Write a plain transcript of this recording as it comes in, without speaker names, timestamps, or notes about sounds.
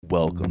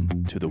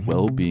Welcome to the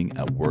Wellbeing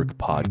at Work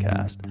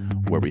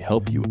podcast, where we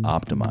help you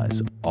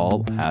optimize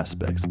all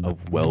aspects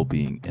of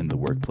well-being in the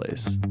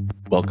workplace.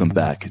 Welcome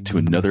back to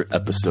another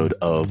episode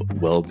of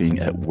Wellbeing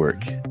at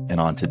Work. And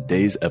on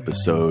today's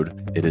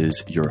episode, it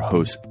is your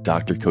host,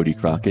 Dr. Cody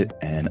Crockett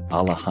and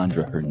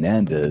Alejandra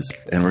Hernandez.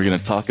 And we're going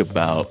to talk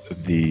about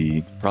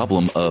the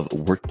problem of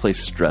workplace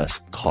stress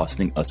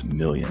costing us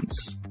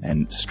millions.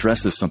 And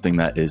stress is something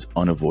that is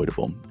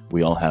unavoidable.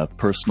 We all have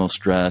personal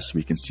stress.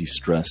 We can see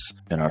stress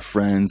in our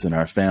friends and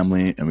our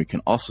family, and we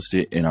can also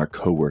see it in our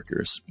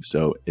coworkers.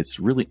 So it's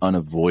really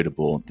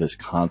unavoidable, this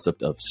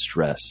concept of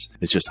stress.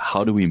 It's just,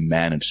 how do we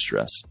manage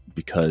stress?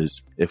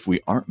 Because if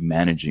we aren't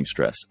managing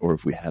stress, or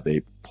if we have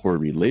a poor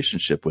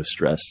relationship with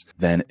stress,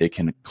 then it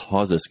can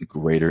cause us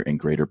greater and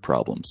greater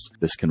problems.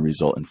 This can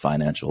result in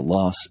financial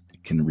loss.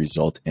 Can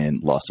result in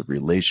loss of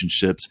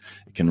relationships.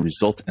 It can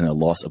result in a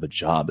loss of a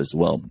job as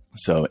well.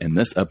 So in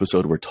this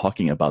episode, we're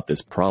talking about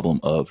this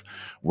problem of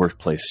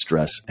workplace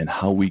stress and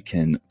how we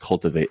can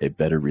cultivate a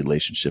better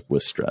relationship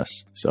with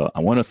stress. So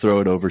I want to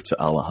throw it over to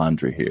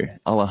Alejandra here.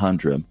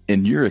 Alejandra,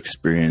 in your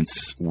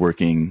experience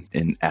working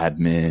in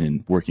admin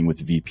and working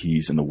with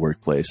VPs in the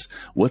workplace,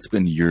 what's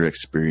been your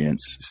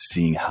experience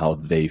seeing how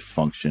they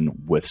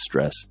function with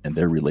stress and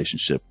their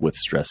relationship with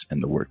stress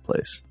in the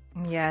workplace?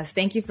 Yes,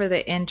 thank you for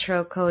the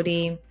intro,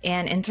 Cody.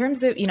 And in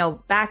terms of,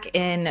 back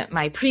in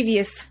my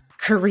previous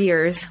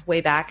careers way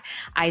back,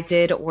 I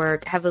did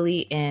work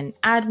heavily in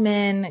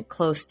admin,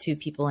 close to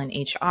people in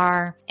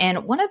HR.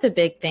 And one of the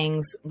big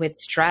things with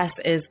stress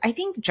is I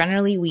think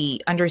generally we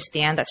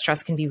understand that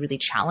stress can be really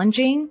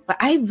challenging, but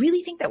I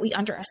really think that we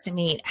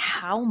underestimate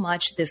how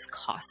much this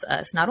costs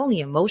us, not only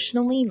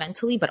emotionally,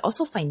 mentally, but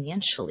also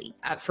financially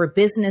for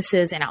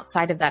businesses and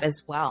outside of that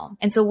as well.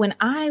 And so when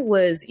I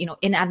was,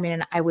 in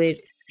admin, I would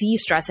see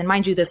stress, and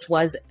mind you, this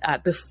was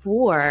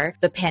before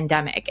the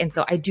pandemic. And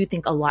so I do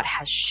think a lot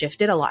has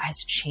shifted, a lot has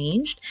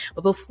changed.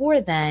 But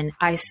before then,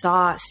 I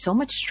saw so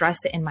much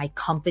stress in my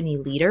company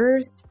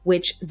leaders,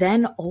 which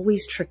then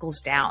always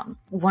trickles down.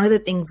 One of the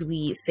things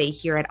we say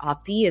here at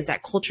Opti is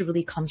that culture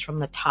really comes from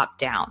the top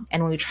down.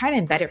 And when we try to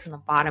embed it from the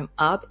bottom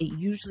up, it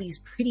usually is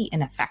pretty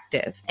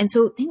ineffective. And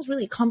so things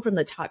really come from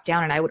the top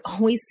down. And I would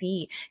always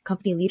see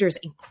company leaders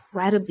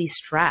incredibly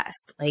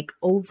stressed, like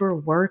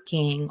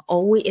overworking,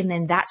 always, and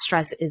then that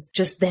stress is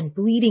just then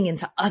bleeding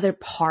into other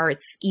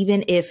parts.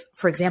 Even if,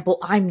 for example,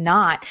 I'm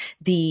not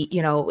the,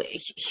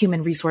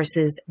 human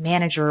resources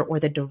manager or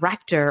the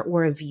director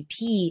or a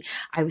VP,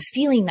 I was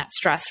feeling that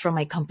stress from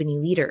my company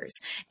leaders.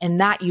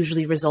 And that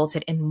usually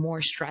resulted in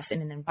more stress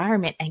in an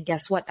environment. And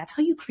guess what? That's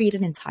how you create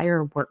an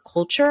entire work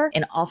culture,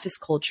 an office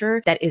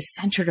culture that is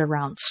centered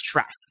around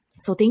stress.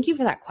 So thank you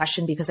for that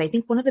question, because I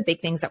think one of the big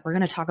things that we're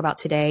going to talk about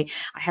today,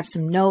 I have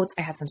some notes,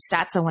 I have some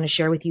stats I want to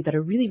share with you that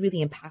are really,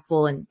 really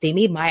impactful. And they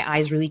made my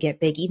eyes really get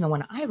big even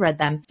when I read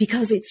them,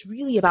 because it's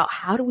really about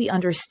how do we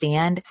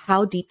understand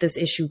how deep this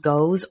issue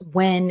goes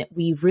when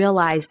we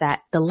realize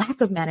that the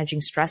lack of managing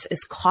stress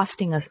is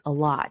costing us a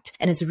lot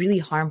and it's really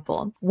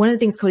harmful. One of the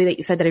things, Cody, that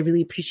you said that I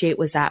really appreciate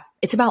was that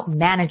it's about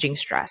managing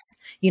stress.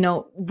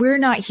 We're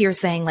not here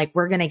saying like,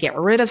 we're going to get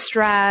rid of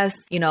stress,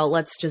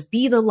 let's just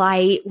be the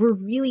light. We're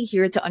really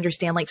here to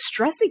understand like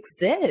stress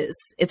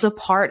exists. It's a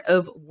part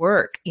of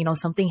work.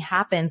 Something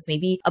happens.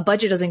 Maybe a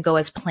budget doesn't go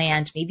as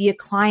planned. Maybe a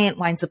client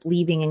winds up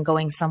leaving and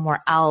going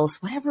somewhere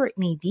else, whatever it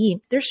may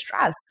be. There's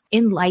stress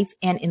in life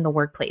and in the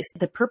workplace.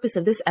 The purpose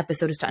of this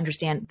episode is to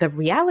understand the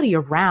reality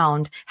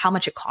around how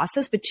much it costs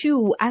us, but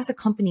two, as a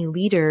company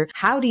leader,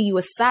 how do you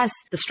assess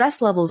the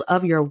stress levels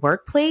of your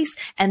workplace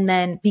and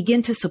then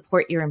begin to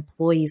support your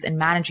employees in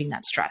managing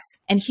that stress?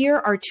 And here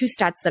are two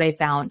stats that I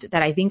found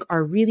that I think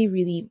are really,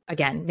 really,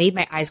 again, made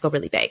my eyes go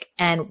really big.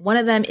 And one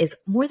of them is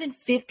more than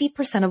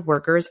 50% of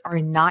workers are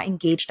not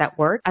engaged at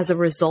work as a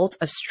result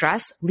of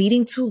stress,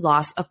 leading to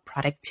loss of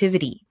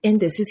productivity. And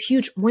this is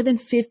huge. More than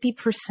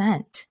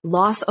 50%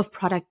 loss of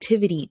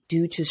productivity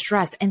due to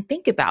stress. And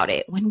think about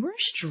it. When we're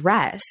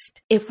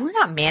stressed, if we're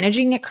not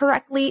managing it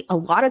correctly, a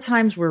lot of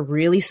times we're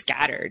really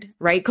scattered,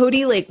 right,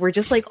 Cody? Like we're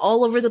just like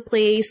all over the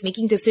place.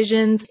 Making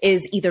decisions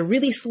is either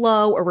really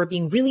slow or we're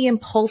being really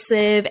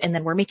impulsive, and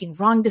then we're making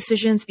wrong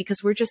decisions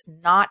because we're just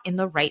not in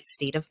the right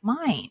state of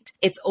mind.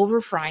 It's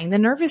overfrying the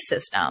nervous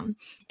system.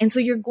 And so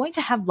you're going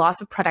to have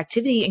loss of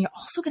productivity, and you're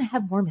also going to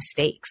have more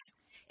mistakes.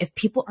 If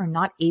people are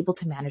not able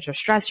to manage their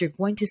stress, you're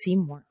going to see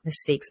more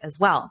mistakes as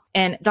well.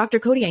 And Dr.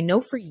 Cody, I know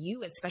for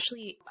you,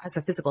 especially as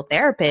a physical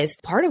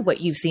therapist, part of what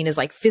you've seen is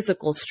like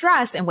physical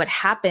stress and what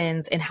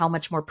happens and how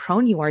much more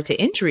prone you are to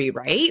injury,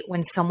 right?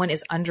 When someone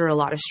is under a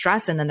lot of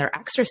stress and then they're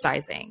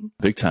exercising.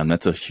 Big time.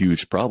 That's a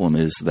huge problem,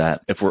 is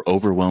that if we're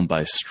overwhelmed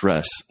by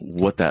stress,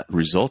 what that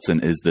results in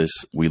is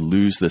we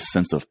lose this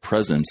sense of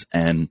presence.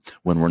 And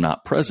when we're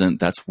not present,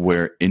 that's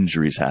where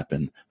injuries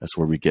happen. That's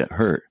where we get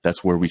hurt.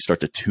 That's where we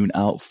start to tune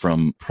out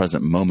from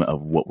present moment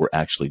of what we're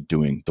actually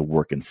doing, the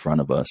work in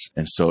front of us.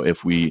 And so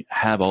if we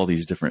have all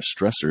these different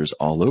stressors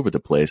all over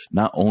the place,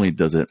 not only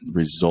does it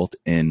result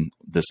in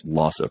this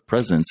loss of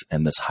presence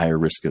and this higher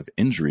risk of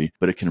injury,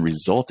 but it can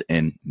result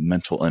in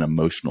mental and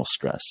emotional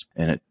stress.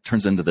 And it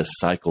turns into this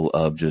cycle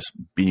of just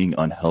being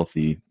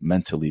unhealthy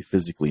mentally,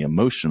 physically,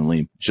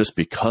 emotionally, just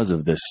because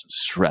of this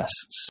stress.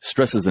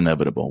 Stress is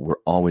inevitable. We're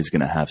always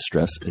going to have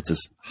stress. It's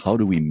just, how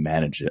do we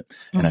manage it?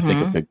 And I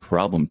think a big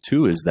problem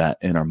too is that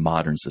in our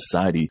modern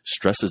society,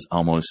 stress is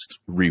almost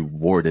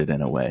rewarded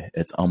in a way.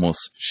 It's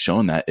almost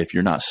shown that if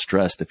you're not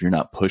stressed, if you're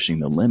not pushing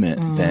the limit,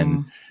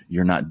 then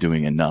you're not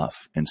doing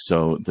enough. And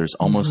so there's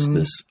almost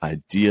this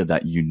idea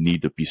that you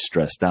need to be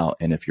stressed out.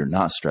 And if you're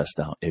not stressed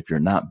out, if you're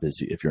not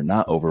busy, if you're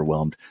not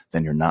overwhelmed,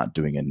 then you're not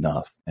doing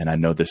enough. And I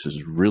know this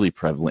is really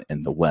prevalent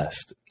in the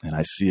West. And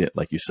I see it,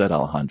 like you said,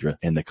 Alejandra,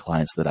 in the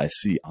clients that I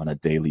see on a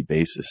daily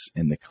basis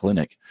in the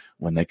clinic.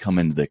 When they come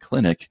into the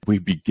clinic, we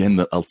begin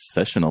the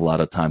session a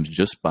lot of times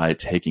just by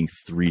taking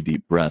 3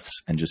 deep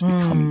breaths and just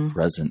becoming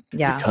present.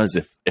 Yeah. Because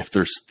if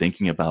they're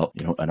thinking about,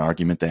 an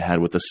argument they had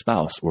with a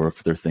spouse, or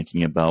if they're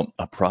thinking about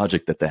a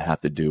project that they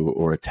have to do,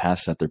 or a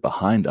task that they're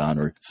behind on,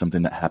 or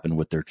something that happened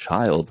with their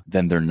child,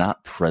 then they're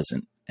not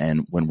present.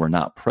 And when we're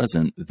not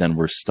present, then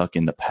we're stuck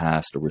in the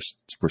past, or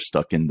we're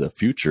stuck in the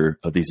future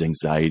of these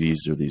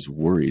anxieties or these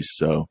worries.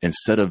 So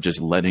instead of just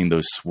letting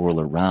those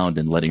swirl around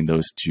and letting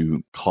those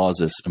to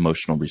cause us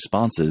emotional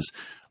responses,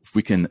 if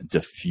we can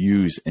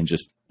diffuse and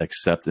just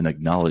accept and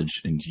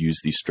acknowledge and use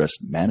these stress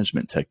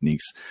management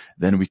techniques,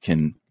 then we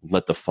can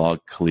let the fog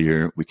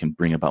clear. We can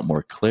bring about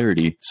more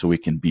clarity so we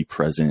can be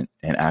present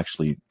and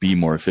actually be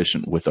more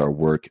efficient with our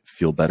work,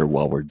 feel better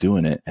while we're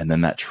doing it. And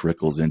then that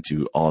trickles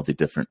into all the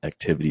different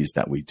activities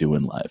that we do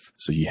in life.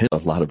 So you hit a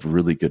lot of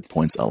really good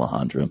points,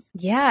 Alejandra.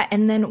 Yeah.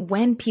 And then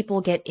when people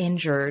get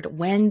injured,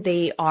 when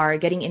they are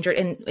getting injured,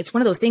 and it's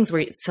one of those things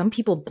where some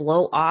people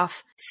blow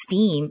off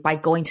steam by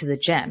going to the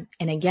gym.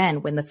 And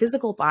again, when the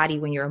physical body,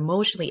 when you're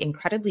emotionally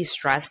incredibly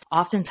stressed,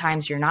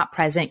 oftentimes you're not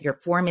present, your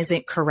form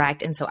isn't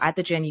correct. And so at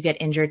the gym, you get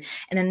injured.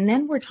 And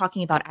then we're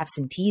talking about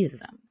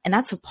absenteeism. And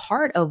that's a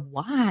part of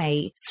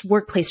why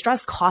workplace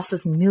stress costs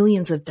us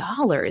millions of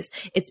dollars.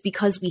 It's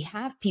because we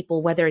have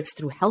people, whether it's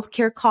through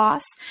healthcare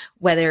costs,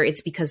 whether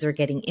it's because they're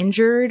getting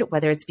injured,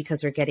 whether it's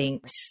because they're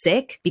getting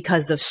sick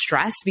because of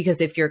stress,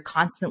 because if you're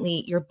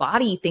constantly, your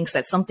body thinks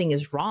that something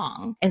is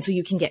wrong. And so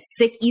you can get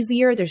sick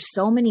easier. There's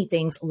so many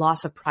things,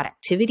 loss of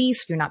productivity.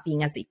 So you're not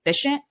being as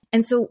efficient.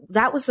 And so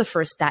that was the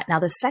first stat. Now,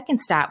 the second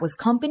stat was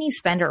companies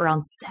spend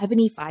around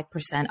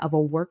 75% of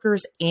a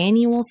worker's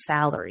annual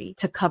salary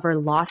to cover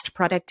lost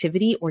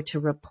productivity or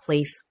to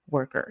replace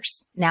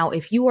workers. Now,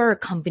 if you are a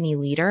company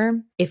leader,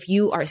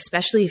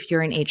 especially if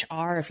you're in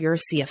HR, if you're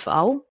a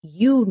CFO,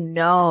 you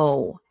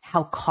know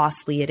how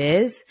costly it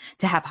is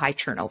to have high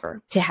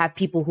turnover, to have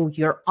people who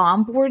you're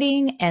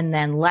onboarding and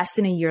then less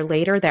than a year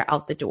later, they're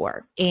out the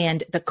door.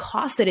 And the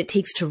cost that it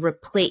takes to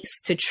replace,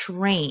 to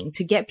train,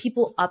 to get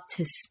people up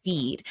to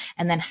speed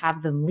and then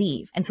have them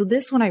leave. And so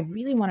this one I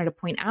really wanted to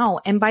point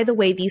out. And by the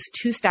way, these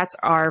 2 stats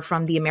are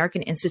from the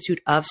American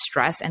Institute of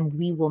Stress, and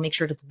we will make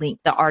sure to link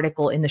the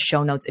article in the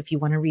show notes if you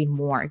want to read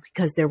more,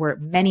 because there were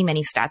many,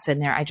 many stats in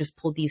there. I just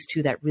pulled these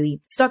 2 that really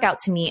stuck out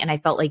to me and I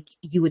felt like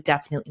you would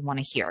definitely want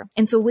to hear.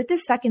 And so with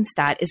this second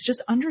stat is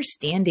just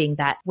understanding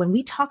that when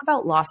we talk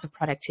about loss of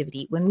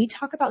productivity, when we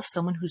talk about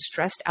someone who's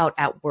stressed out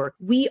at work,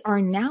 we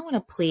are now in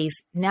a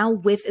place now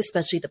with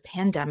especially the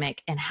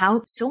pandemic and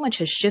how so much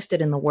has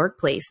shifted in the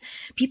workplace.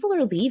 People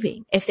are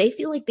leaving. If they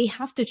feel like they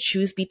have to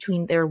choose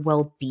between their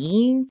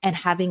well-being and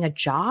having a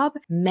job,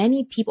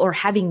 many people are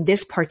having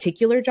this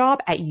particular job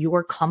at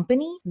your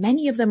company.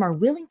 Many of them are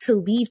willing to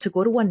leave to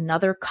go to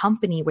another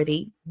company where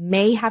they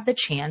may have the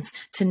chance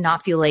to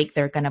not feel like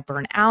they're going to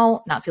burn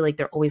out, not feel like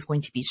they're always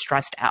going to be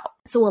stressed out.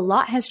 So a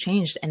lot has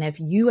changed. And if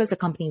you as a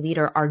company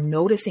leader are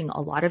noticing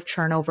a lot of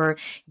turnover,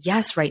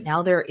 yes, right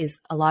now there is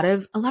a lot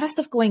of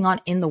stuff going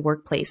on in the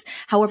workplace.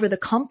 However, the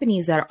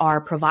companies that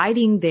are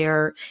providing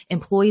their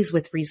employees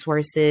with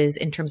resources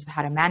in terms of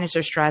how to manage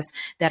their stress,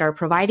 that are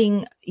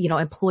providing,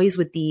 employees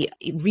with the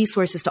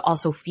resources to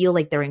also feel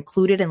like they're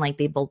included and like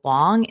they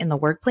belong in the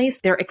workplace,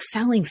 they're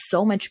excelling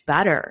so much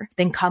better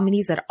than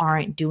companies that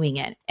aren't doing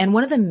it. And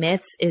one of the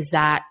myths is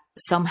that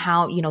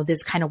somehow,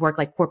 this kind of work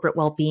like corporate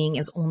well-being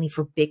is only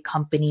for big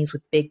companies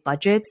with big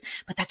budgets,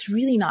 but that's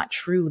really not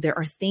true. There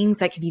are things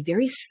that can be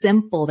very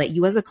simple that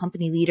you as a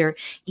company leader,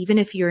 even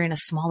if you're in a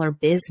smaller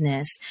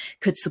business,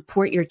 could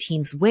support your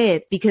teams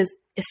with, because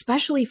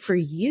especially for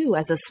you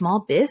as a small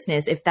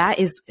business, if that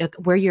is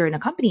where you're in a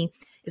company,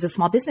 is a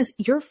small business,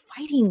 you're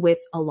fighting with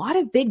a lot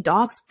of big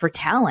dogs for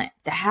talent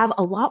that have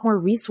a lot more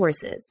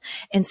resources.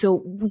 And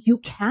so you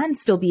can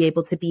still be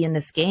able to be in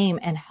this game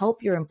and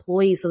help your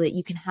employees so that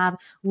you can have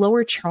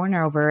lower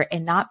turnover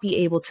and not be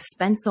able to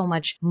spend so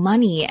much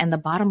money and the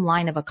bottom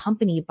line of a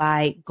company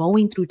by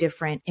going through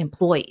different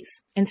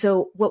employees. And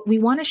so what we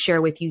want to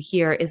share with you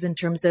here is in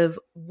terms of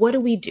what do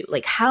we do?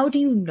 Like, how do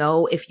you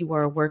know if you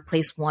are a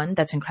workplace, one,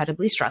 that's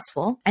incredibly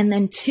stressful? And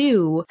then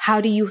 2, how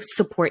do you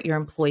support your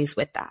employees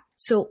with that?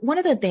 So one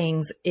of the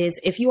things is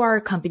if you are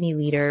a company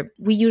leader,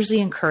 we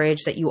usually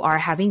encourage that you are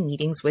having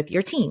meetings with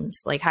your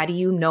teams. Like, how do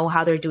you know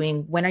how they're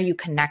doing? When are you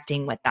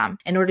connecting with them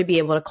in order to be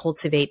able to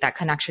cultivate that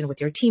connection with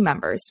your team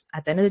members?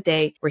 At the end of the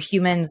day, we're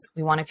humans.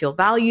 We want to feel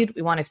valued.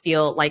 We want to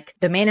feel like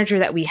the manager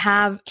that we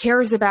have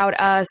cares about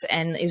us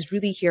and is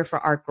really here for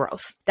our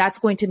growth. That's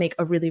going to make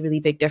a really, really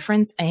big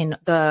difference in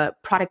the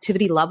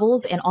productivity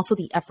levels and also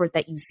the effort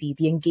that you see,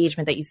 the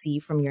engagement that you see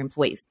from your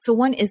employees. So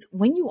one is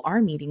when you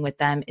are meeting with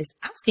them is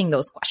asking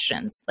those questions.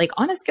 Like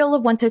on a scale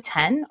of 1 to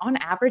 10, on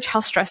average, how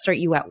stressed are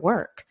you at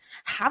work?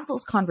 Have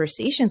those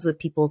conversations with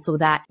people so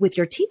that with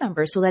your team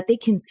members, so that they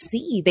can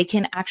see, they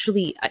can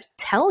actually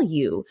tell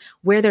you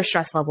where their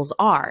stress levels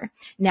are.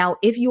 Now,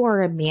 if you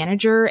are a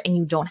manager and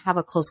you don't have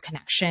a close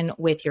connection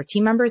with your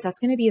team members, that's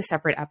going to be a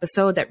separate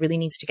episode that really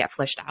needs to get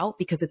fleshed out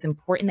because it's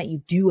important that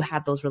you do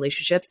have those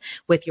relationships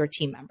with your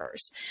team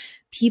members.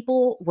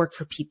 People work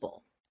for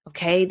people.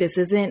 Okay.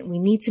 We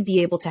need to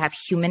be able to have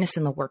humanness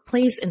in the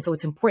workplace. And so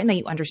it's important that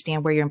you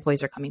understand where your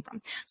employees are coming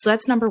from. So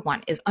that's number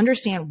one, is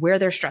understand where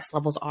their stress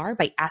levels are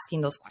by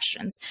asking those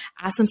questions.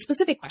 Ask them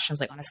specific questions,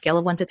 like on a scale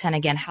of 1 to 10,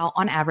 again,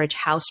 on average,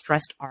 how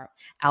stressed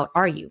out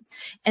are you?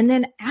 And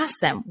then ask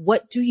them,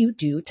 what do you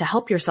do to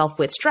help yourself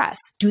with stress?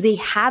 Do they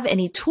have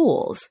any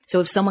tools?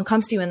 So if someone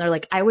comes to you and they're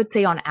like, I would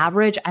say on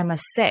average, I'm a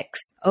 6.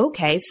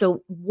 Okay.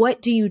 So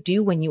what do you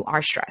do when you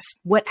are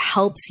stressed? What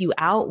helps you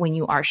out when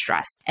you are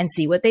stressed? And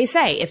see what they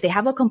say. If they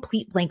have a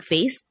complete blank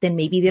face, then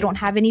maybe they don't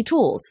have any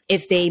tools.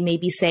 If they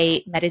maybe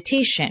say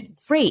meditation,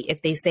 great.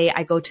 If they say,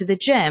 I go to the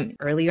gym,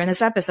 earlier in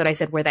this episode, I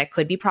said where that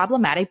could be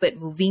problematic, but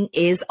moving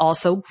is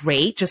also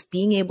great. Just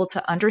being able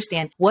to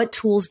understand what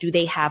tools do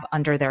they have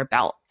under their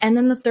belt. And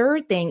then the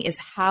third thing is,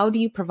 how do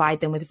you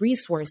provide them with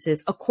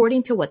resources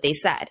according to what they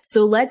said?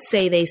 So let's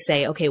say they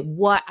say, okay,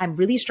 I'm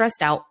really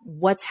stressed out.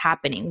 What's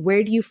happening?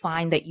 Where do you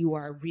find that you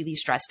are really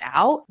stressed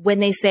out? When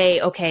they say,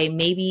 okay,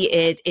 maybe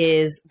it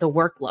is the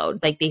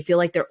workload, like they feel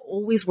like they're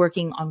always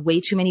working on way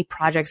too many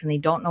projects and they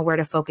don't know where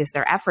to focus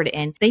their effort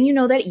in, then you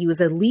know that you as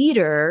a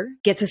leader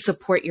get to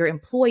support your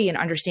employee in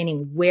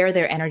understanding where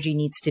their energy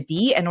needs to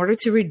be in order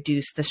to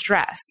reduce the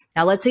stress.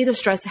 Now, let's say the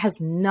stress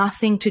has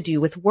nothing to do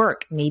with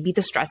work. Maybe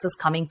the stress is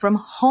coming from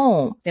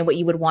home. Then what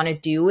you would want to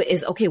do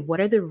is, okay,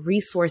 what are the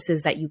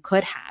resources that you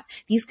could have?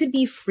 These could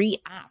be free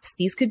apps.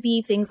 These could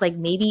be things like,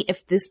 maybe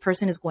if this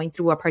person is going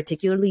through a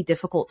particularly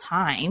difficult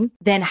time,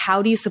 then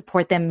how do you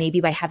support them?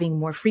 Maybe by having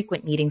more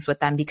frequent meetings with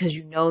them because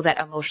you know that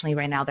emotionally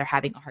right now they're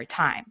having a hard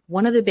time.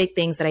 One of the big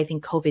things that I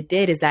think COVID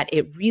did is that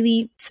it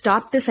really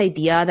stopped this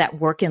idea that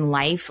work and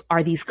life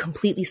are these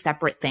completely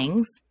separate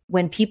things.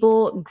 When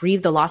people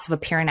grieve the loss of a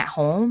parent at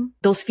home,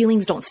 those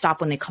feelings don't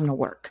stop when they come to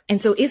work. And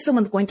so if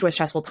someone's going through a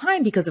stressful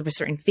time because of a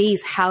certain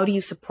phase, how do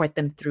you support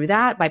them through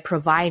that? By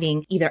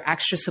providing either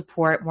extra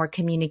support, more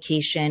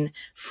communication,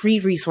 free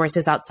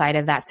resources outside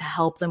of that to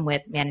help them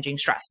with managing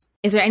stress.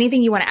 Is there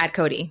anything you want to add,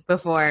 Cody,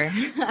 before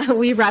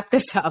we wrap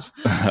this up?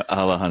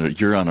 Alejandra,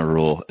 you're on a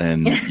roll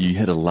and you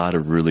hit a lot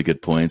of really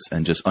good points,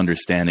 and just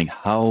understanding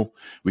how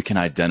we can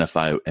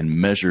identify and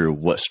measure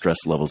what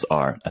stress levels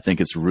are. I think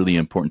it's really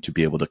important to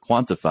be able to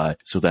quantify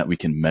so that we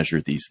can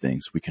measure these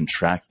things. We can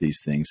track these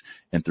things.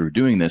 And through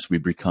doing this, we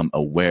become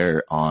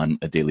aware on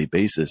a daily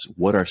basis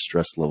what our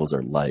stress levels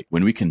are like.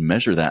 When we can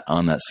measure that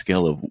on that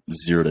scale of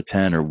 0 to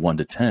 10 or 1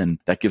 to 10,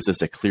 that gives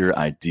us a clear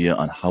idea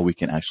on how we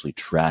can actually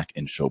track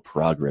and show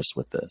progress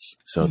with this.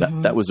 So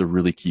that was a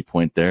really key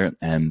point there.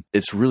 And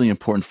it's really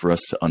important for us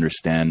to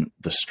understand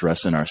the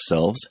stress in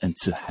ourselves and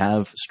to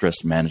have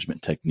stress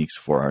management techniques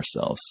for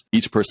ourselves.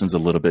 Each person's a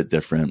little bit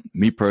different.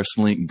 Me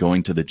personally,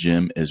 going to the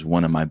gym is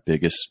one of my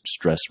biggest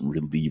stress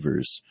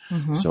relievers.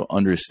 So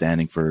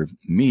understanding, for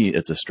me,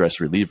 it's a stress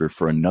reliever.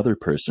 For another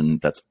person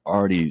that's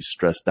already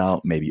stressed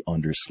out, maybe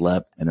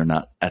underslept, and they're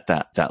not at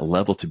that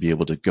level to be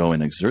able to go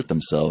and exert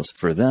themselves,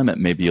 for them, it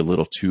may be a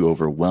little too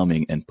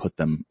overwhelming and put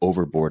them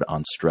overboard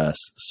on stress.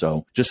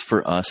 So just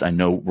for us, I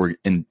know we're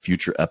in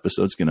future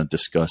episodes going to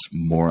discuss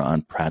more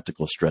on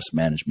practical stress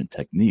management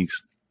techniques.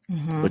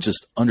 But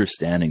just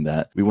understanding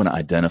that we want to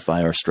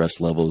identify our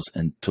stress levels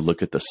and to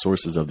look at the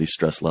sources of these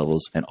stress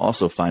levels, and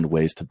also find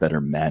ways to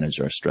better manage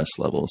our stress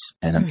levels.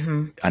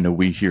 And I know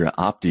we here at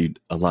Opti,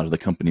 a lot of the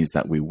companies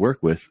that we work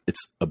with,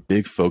 it's a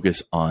big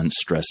focus on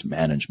stress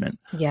management,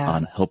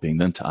 on helping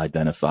them to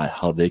identify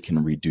how they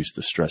can reduce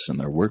the stress in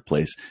their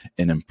workplace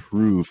and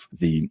improve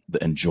the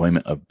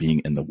enjoyment of being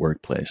in the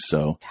workplace.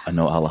 So I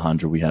know,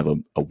 Alejandra, we have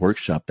a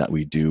workshop that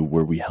we do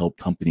where we help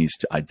companies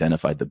to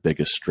identify the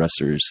biggest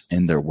stressors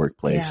in their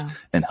workplace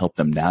and help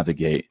them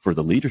navigate, for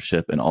the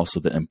leadership and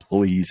also the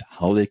employees,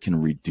 how they can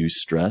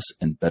reduce stress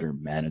and better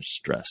manage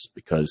stress,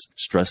 because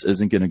stress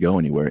isn't going to go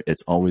anywhere.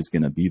 It's always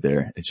going to be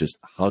there. It's just,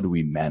 how do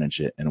we manage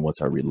it and what's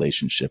our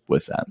relationship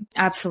with that?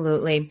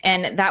 Absolutely.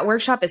 And that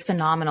workshop is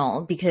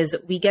phenomenal because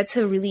we get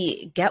to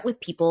really get with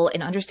people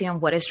and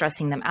understand what is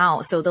stressing them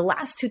out. So the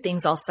last two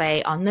things I'll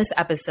say on this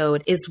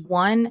episode is,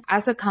 one,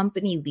 as a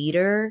company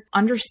leader,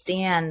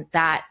 understand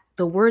that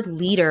the word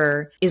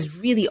leader is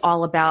really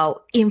all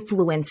about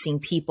influencing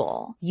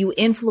people. You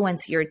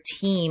influence your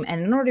team.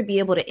 And in order to be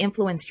able to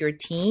influence your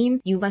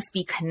team, you must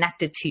be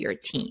connected to your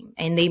team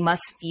and they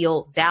must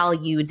feel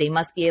valued. They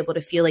must be able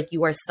to feel like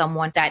you are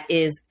someone that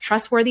is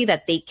trustworthy,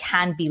 that they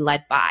can be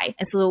led by.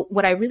 And so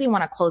what I really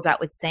want to close out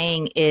with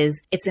saying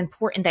is it's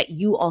important that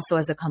you also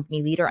as a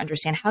company leader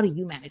understand, how do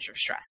you manage your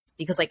stress?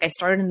 Because like I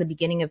started in the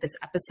beginning of this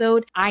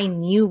episode, I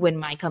knew when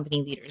my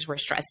company leaders were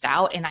stressed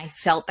out and I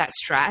felt that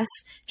stress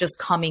just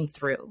coming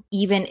through.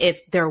 Even if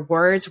their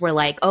words were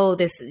like, oh,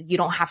 you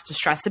don't have to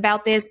stress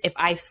about this. If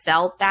I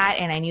felt that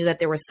and I knew that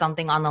there was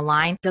something on the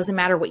line, it doesn't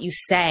matter what you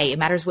say. It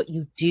matters what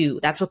you do.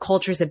 That's what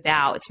culture is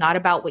about. It's not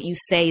about what you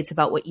say. It's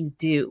about what you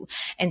do.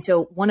 And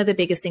so one of the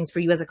biggest things for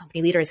you as a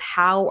company leader is,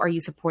 how are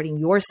you supporting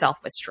yourself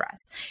with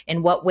stress?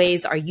 In what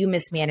ways are you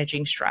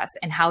mismanaging stress?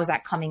 And how is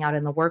that coming out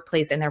in the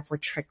workplace and therefore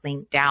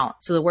trickling down?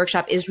 So the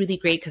workshop is really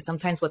great because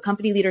sometimes what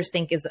company leaders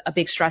think is a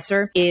big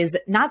stressor is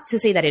not to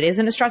say that it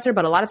isn't a stressor,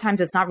 but a lot of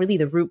times it's not really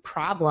the root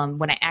problem.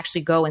 When I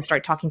actually go and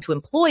start talking to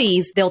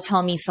employees, they'll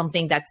tell me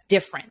something that's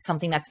different,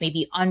 something that's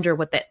maybe under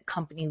what the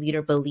company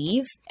leader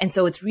believes. And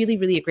so it's really,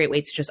 really a great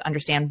way to just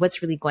understand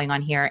what's really going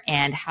on here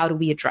and how do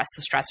we address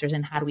the stressors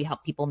and how do we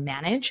help people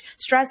manage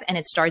stress. And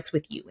it starts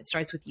with you. It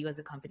starts with you as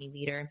a company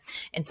leader.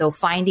 And so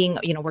finding,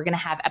 we're going to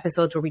have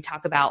episodes where we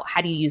talk about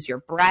how do you use your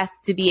breath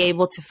to be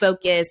able to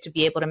focus, to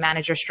be able to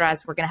manage your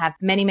stress. We're going to have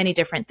many, many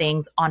different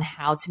things on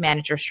how to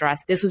manage your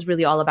stress. This was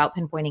really all about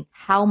pinpointing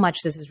how much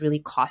this is really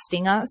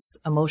costing us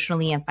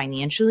emotionally and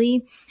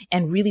financially,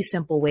 and really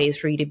simple ways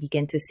for you to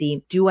begin to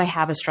see, do I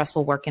have a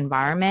stressful work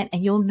environment?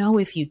 And you'll know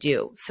if you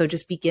do. So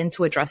just begin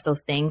to address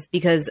those things,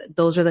 because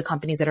those are the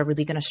companies that are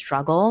really going to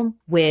struggle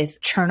with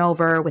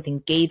turnover, with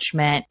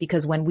engagement,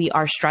 because when we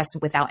are stressed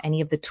without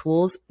any of the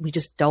tools, we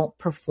just don't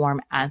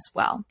perform as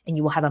well. And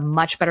you will have a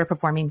much better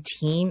performing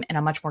team and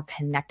a much more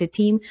connected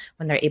team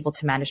when they're able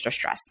to manage their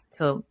stress.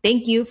 So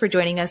thank you for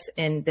joining us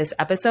in this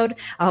episode.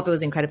 I hope it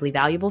was incredibly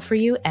valuable for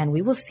you, and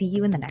we will see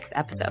you in the next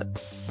episode.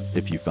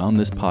 If you found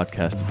this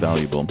podcast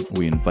valuable,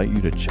 we invite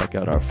you to check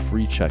out our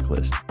free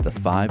checklist, the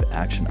 5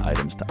 action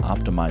items to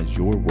optimize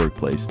your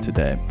workplace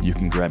today. You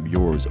can grab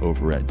yours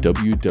over at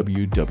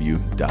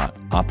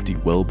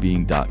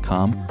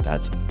www.optiwellbeing.com.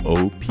 That's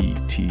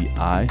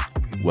OPTI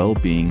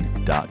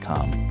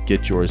wellbeing.com.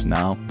 Get yours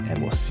now, and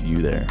we'll see you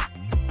there.